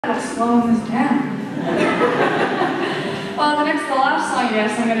Slowing this down. Well, the last song,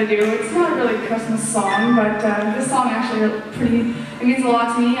 yes, I'm going to do, it's not really a Christmas song, but this song actually it means a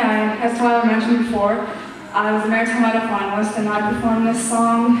lot to me. As Tyler mentioned before, I was a Maritime Idol finalist, and I performed this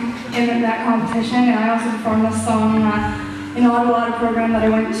song in that competition, and I also performed this song in the Ottawa program that I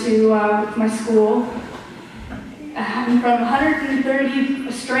went to with my school. In front of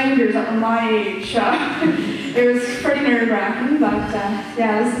 130 strangers that were my age. It was pretty nerve-wracking, but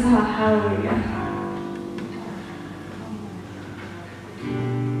yeah, this is Hallelujah.